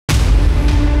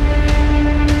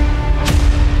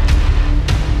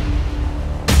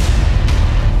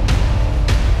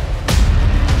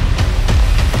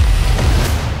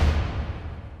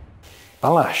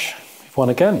Balazs, you've won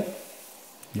again.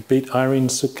 You beat Irene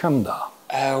Sukandar.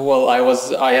 Well,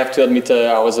 I have to admit,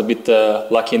 I was a bit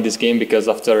lucky in this game because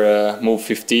after move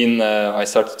 15, I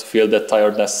started to feel that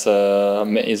tiredness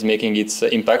is making its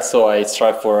impact. So I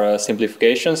strive for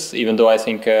simplifications, even though I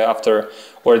think after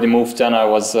already move 10, I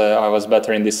was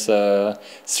better in this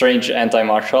strange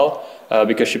anti-martial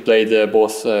because she played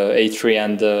both h3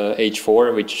 and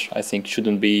h4, which I think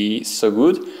shouldn't be so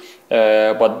good.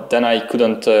 But then I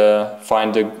couldn't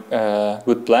find a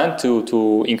good plan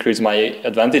to increase my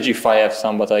advantage if I have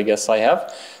some, but I guess I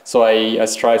have. So I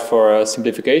strive for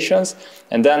simplifications.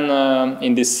 And then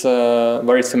in this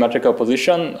very symmetrical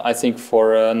position, I think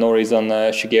for no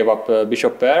reason she gave up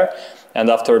bishop pair. And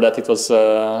after that it was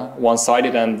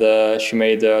one-sided, and she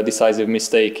made a decisive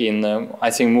mistake in,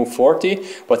 I think, move 40.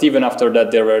 But even after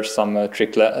that there were some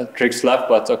tricks left.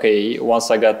 But okay, once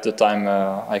I got the time,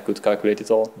 I could calculate it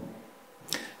all.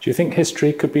 Do you think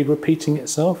history could be repeating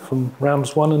itself from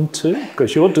rounds 1 and 2?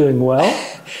 Because you're doing well,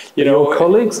 your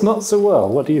colleagues not so well.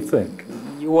 What do you think?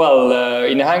 Well,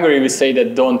 in Hungary we say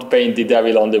that don't paint the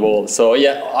devil on the wall. So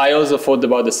yeah, I also thought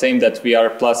about the same, that we were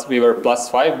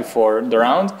 +5 before the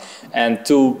round, and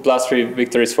 2 +3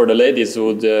 victories for the ladies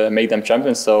would make them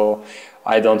champions. So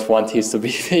I don't want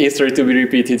history to be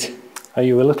repeated. Are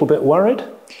you a little bit worried?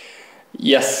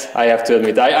 Yes, I have to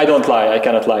admit. I don't lie. I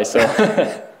cannot lie. So.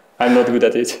 I'm not good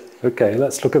at it. Okay,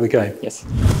 let's look at the game. Yes.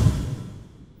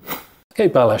 Okay,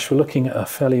 Balazs, we're looking at a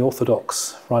fairly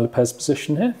orthodox Ruy-Lopez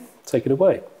position here. Take it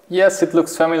away. Yes, it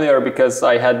looks familiar because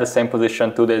I had the same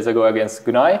position 2 days ago against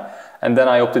Gunay, and then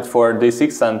I opted for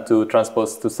d6 and to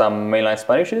transpose to some mainline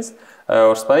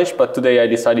Spanish, but today I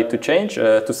decided to change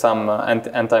to some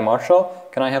anti-martial.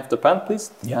 Can I have the pen, please?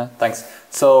 Yeah. Thanks.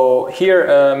 So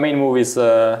here main move is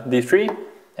d3.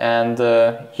 And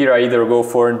here I either go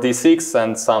for d6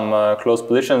 and some close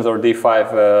positions, or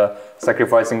d5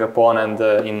 sacrificing a pawn and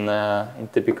in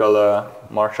typical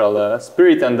martial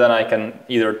spirit, and then I can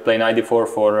either play knight d4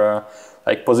 for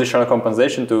like positional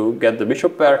compensation to get the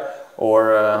bishop pair,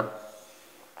 or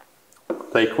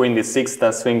play queen d6,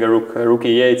 then swing a rook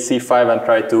e8, c5, and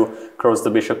try to cross the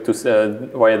bishop to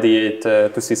via d8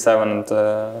 to c7 and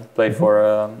play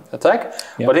for attack.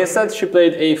 Yep. But instead she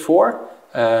played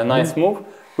a4, nice move.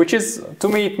 Which is, to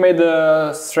me, it made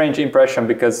a strange impression,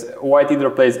 because white either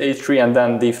plays h3 and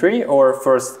then d3, or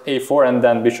first a4 and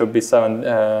then bishop b7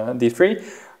 d3.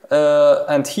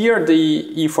 And here the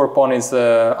e4 pawn is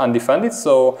undefended,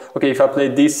 so okay, if I play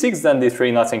d6 then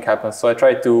d3, nothing happens. So I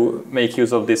try to make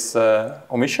use of this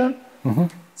omission.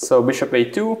 So bishop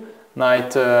a2,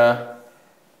 knight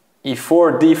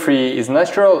e4, d3 is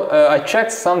natural. I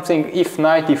checked something, if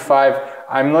knight e5,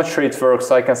 I'm not sure it works,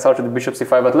 so I can start with the bishop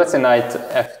c5, but let's say knight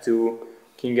f2,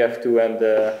 king f2, and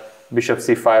bishop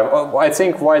c5. Oh, I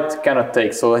think white cannot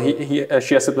take, so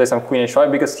she has to play some queen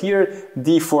h5, because here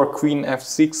d4, queen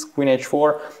f6, queen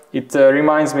h4, it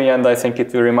reminds me, and I think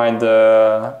it will remind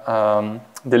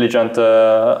diligent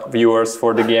viewers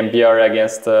for the game BR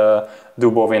against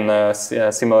Dubov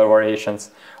in similar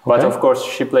variations. Okay. But of course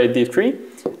she played d3,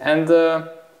 and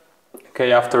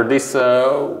okay, after this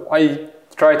I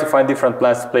try to find different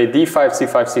plans to play d5,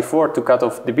 c5, c4 to cut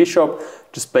off the bishop,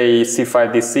 just play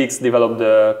c5, d6, develop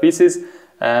the pieces,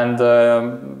 and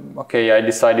okay, I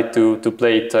decided to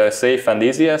play it safe and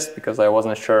easiest, because I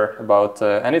wasn't sure about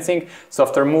anything. So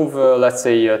after move, let's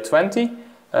say 20,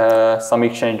 some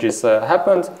exchanges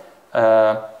happened.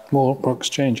 More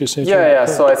exchanges here? Yeah,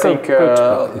 so I think,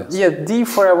 yeah,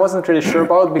 d4 I wasn't really sure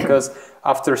about, because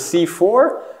after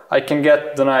c4, I can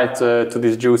get the knight to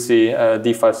this juicy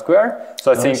d5 square,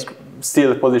 so I think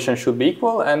still the position should be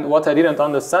equal. And what I didn't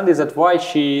understand is that why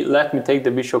she let me take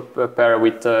the bishop pair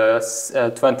with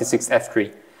 26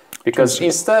 f3, because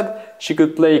instead she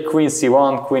could play queen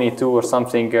c1, queen e2 or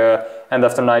something, and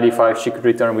after knight e5 she could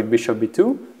return with bishop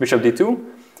d2.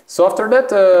 So after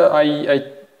that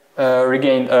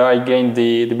I gained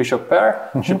the bishop pair.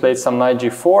 She played some knight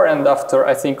g4, and after,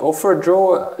 I think, offer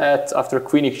draw after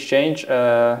queen exchange,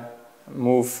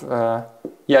 move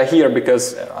yeah, here,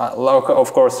 because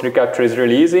of course recapture is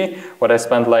really easy, but I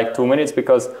spent like 2 minutes,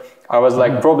 because I was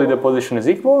like, probably the position is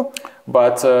equal,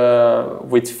 but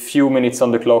with few minutes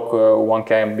on the clock one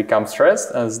can become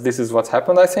stressed, as this is what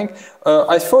happened, I think.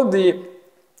 I thought the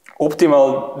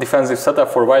optimal defensive setup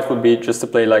for white would be just to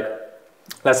play like,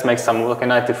 let's make some, okay,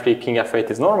 knight f3, king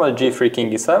f8 is normal, g3, king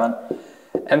e7.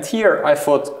 And here I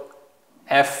thought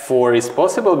f4 is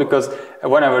possible, because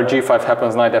whenever g5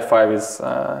 happens, knight f5 is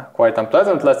quite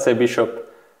unpleasant. Let's say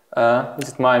bishop, is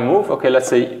it my move? Okay, let's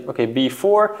say, okay,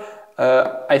 b4.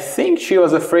 I think she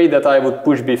was afraid that I would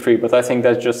push b3, but I think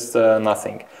that's just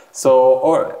nothing. So,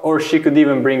 or she could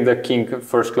even bring the king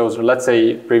first closer. Let's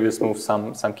say previous move,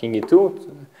 some king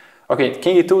e2. Okay,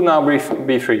 king e2, now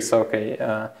b3, so okay.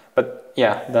 But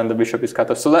yeah, then the bishop is cut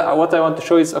off. So what I want to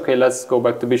show is, okay, let's go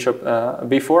back to bishop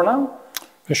b4 now.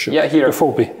 Bishop, yeah, here.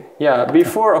 before b. Yeah,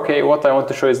 b4, okay, what I want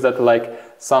to show is that like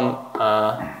some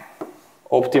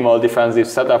optimal defensive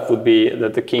setup would be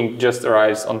that the king just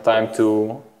arrives on time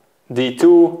to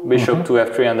d2, bishop to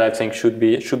f3, and I think should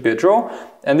be a draw.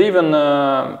 And even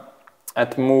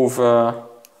at move,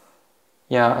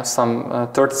 some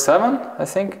 37, I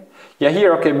think. Yeah,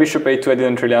 here, okay, bishop a2, I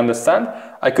didn't really understand.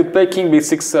 I could play king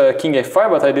b6, king a5,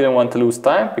 but I didn't want to lose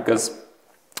time because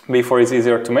b4 is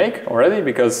easier to make already,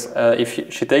 because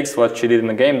if she takes what she did in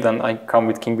the game, then I come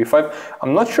with king b5.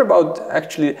 I'm not sure about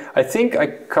actually, I think I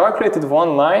calculated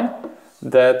one line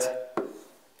that,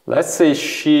 let's say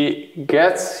she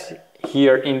gets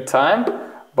here in time,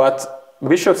 but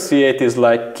bishop c8 is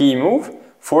like key move,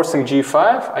 forcing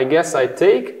g5, I guess I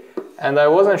take, and I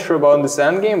wasn't sure about this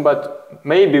endgame, but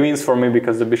maybe wins for me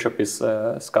because the bishop is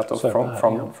cut off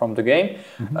from the game.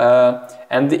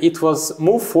 And it was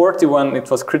move 40 when it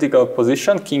was critical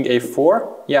position, king a4.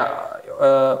 Yeah,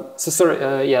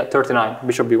 39,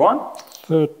 bishop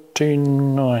b1.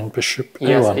 39, bishop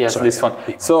yes, a1. Yes, sorry. this one.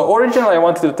 So originally I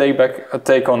wanted to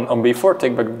take on b4,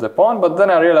 take back the pawn, but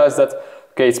then I realized that,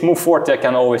 okay, it's move 40, I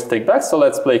can always take back, so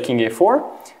let's play king a4.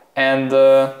 And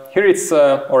here it's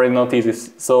already not easy.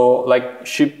 So like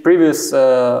previous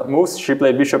moves, she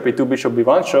played bishop e2, bishop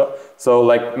b1. So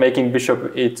like making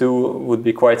bishop e2 would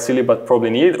be quite silly, but probably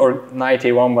needed, or knight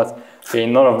a1, but okay,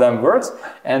 none of them works.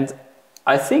 And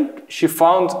I think she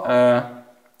found,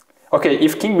 okay,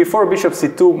 if king b4, bishop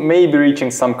c2 may be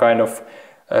reaching some kind of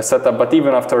setup, but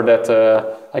even after that,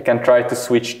 I can try to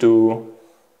switch to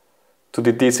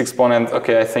the d6 pawn, and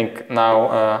okay, I think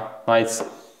now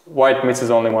white misses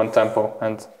only one tempo,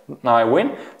 and now I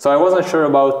win. So I wasn't sure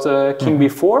about king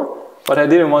b4, but I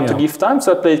didn't want to give time,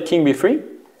 so I played king b3.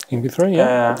 King b3, yeah,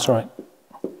 that's right.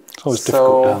 It's always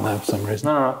difficult down there for some reason.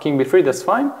 No, king b3, that's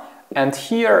fine. And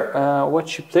here, what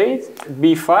she played,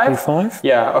 b5. b5?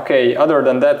 Yeah, okay, other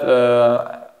than that,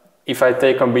 if I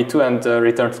take on b2 and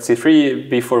return to c3,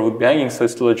 b4 would be hanging, so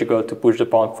it's logical to push the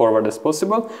pawn forward as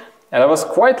possible. And I was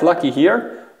quite lucky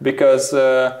here, because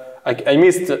I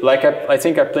missed, like I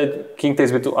think I played king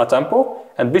takes b2 a tempo,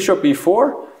 and bishop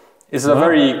e4 is a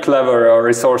very clever,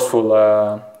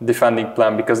 resourceful defending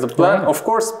plan, because the plan, of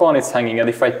course, pawn is hanging, and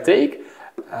if I take,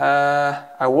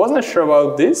 I wasn't sure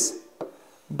about this,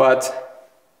 but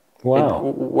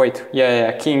wait,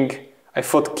 king, I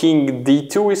thought king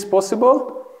d2 is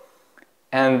possible,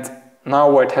 and now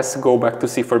white has to go back to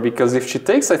c4, because if she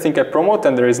takes, I think I promote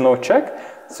and there is no check,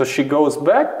 so she goes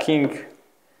back, king.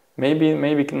 Maybe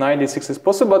knight d6 is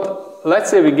possible, but let's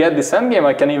say we get this endgame,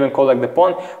 I can even collect the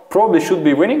pawn. Probably should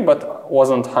be winning, but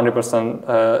wasn't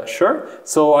 100% sure.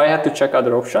 So I had to check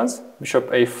other options. Bishop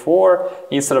a4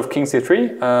 instead of king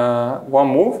c3. One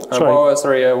move.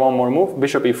 One more move.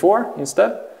 Bishop e4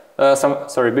 instead.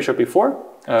 Bishop e4.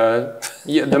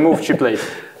 The move she played.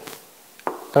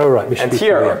 Oh right. Bishop and e4,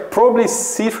 here probably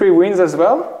c3 wins as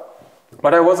well,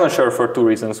 but I wasn't sure for two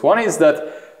reasons. One is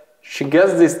that she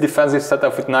gets this defensive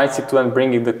setup with knight c2 and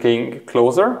bringing the king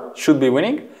closer, should be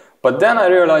winning. But then I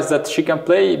realized that she can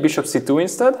play bishop c2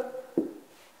 instead.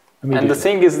 And the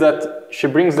thing is that she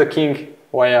brings the king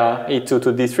via e2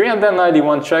 to d3, and then knight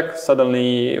d1 check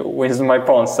suddenly wins my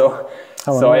pawn. So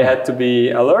I had to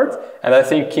be alert. And I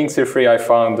think king c3 I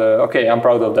found, okay, I'm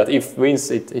proud of that. If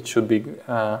wins, it should be,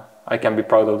 I can be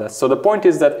proud of that. So the point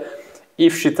is that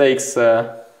if she takes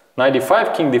knight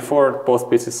d5, king d4, both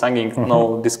pieces hanging,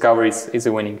 no discovery is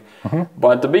a winning.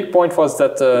 But the big point was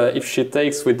that if she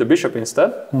takes with the bishop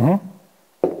instead,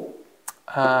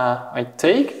 I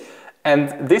take,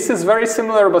 and this is very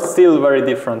similar but still very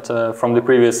different from the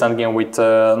previous endgame with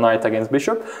knight against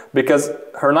bishop, because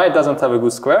her knight doesn't have a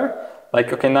good square.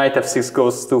 Like, okay, knight f6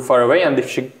 goes too far away, and if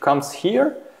she comes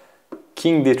here,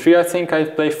 king d3 I think I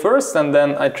play first, and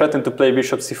then I threaten to play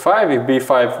bishop c5. If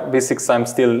b5, b6 I'm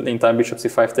still in time, bishop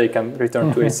c5 take and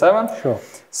return to a7. Sure.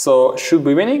 So should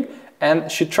be winning. And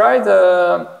she tried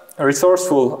a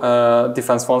resourceful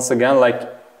defense once again, like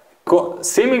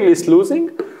seemingly is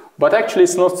losing, but actually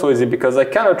it's not so easy, because I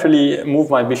cannot really move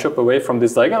my bishop away from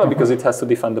this diagonal because it has to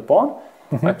defend the pawn.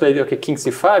 I played, okay, king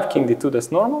c5, king d2, that's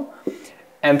normal.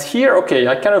 And here, okay,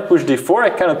 I cannot push d4, I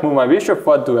cannot move my bishop,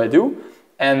 what do I do?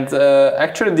 And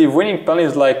actually the winning pawn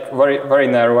is like very, very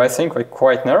narrow, I think, like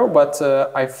quite narrow, but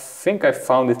I think I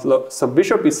found it low. So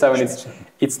bishop e7,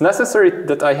 it's necessary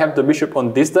that I have the bishop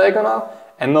on this diagonal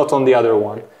and not on the other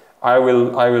one. I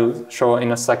will show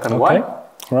in a second Okay. why.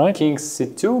 Right. King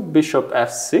c2, bishop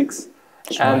f6.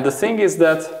 And the thing is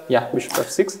that, yeah, bishop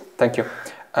f6, thank you.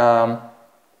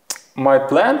 My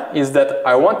plan is that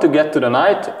I want to get to the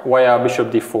knight via bishop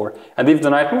d4. And if the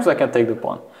knight moves, I can take the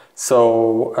pawn.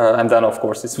 So, and then of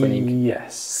course it's winning.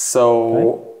 Yes.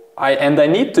 So, I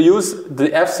need to use the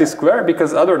fc square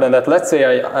because other than that, let's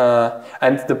say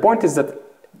and the point is that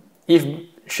if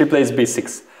she plays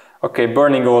b6, okay,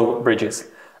 burning all bridges.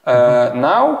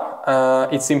 Now,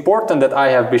 it's important that I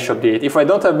have bishop d8. If I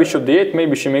don't have bishop d8,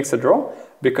 maybe she makes a draw.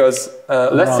 Because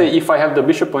let's say if I have the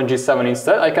bishop on g7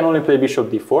 instead, I can only play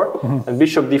bishop d4. And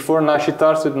bishop d4, now she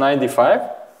starts with knight d5,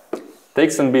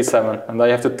 takes on b7. And I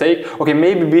have to take, okay,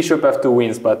 maybe bishop f2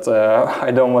 wins, but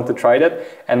I don't want to try that.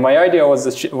 And my idea was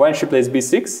that when she plays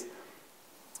b6,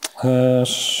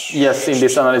 yes, in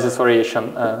this analysis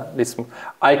variation, this move,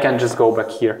 I can just go back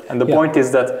here. And the point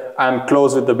is that I'm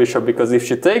close with the bishop, because if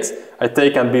she takes, I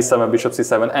take on b7, bishop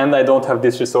c7, and I don't have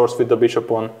this resource with the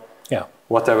bishop on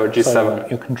whatever, g7. So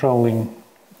you're controlling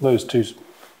those two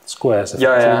squares.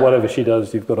 Whatever she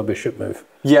does, you've got a bishop move.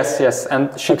 Yes, yes.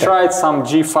 And she tried some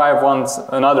g5 once,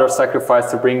 another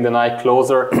sacrifice to bring the knight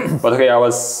closer. But okay, I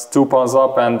was 2 pawns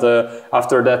up, and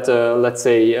after that, let's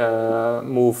say,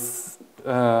 move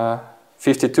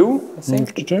 52, I think.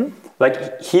 52?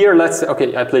 Like here, let's say,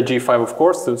 okay, I play g5, of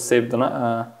course, to save the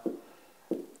knight.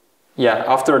 Yeah,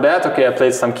 after that, okay, I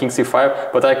played some king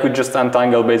c5, but I could just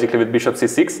untangle basically with bishop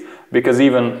c6, because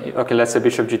even, okay, let's say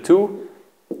bishop g2,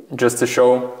 just to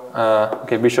show,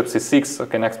 okay, bishop c6,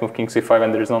 okay, next move king c5,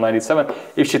 and there is no knight e7.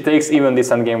 If she takes, even this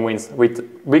endgame wins,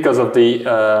 because of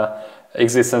the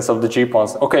existence of the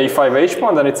g-pawns. Okay, if I have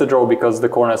h-pawn, then it's a draw, because the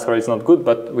corner square is not good,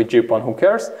 but with g-pawn, who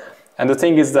cares? And the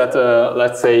thing is that,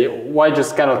 let's say, white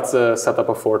just cannot set up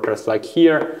a fortress. Like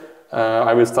here,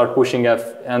 I will start pushing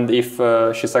f, and if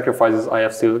she sacrifices, I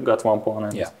have still got 1 pawn,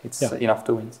 and it's enough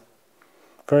to win.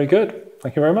 Very good.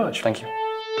 Thank you very much. Thank you.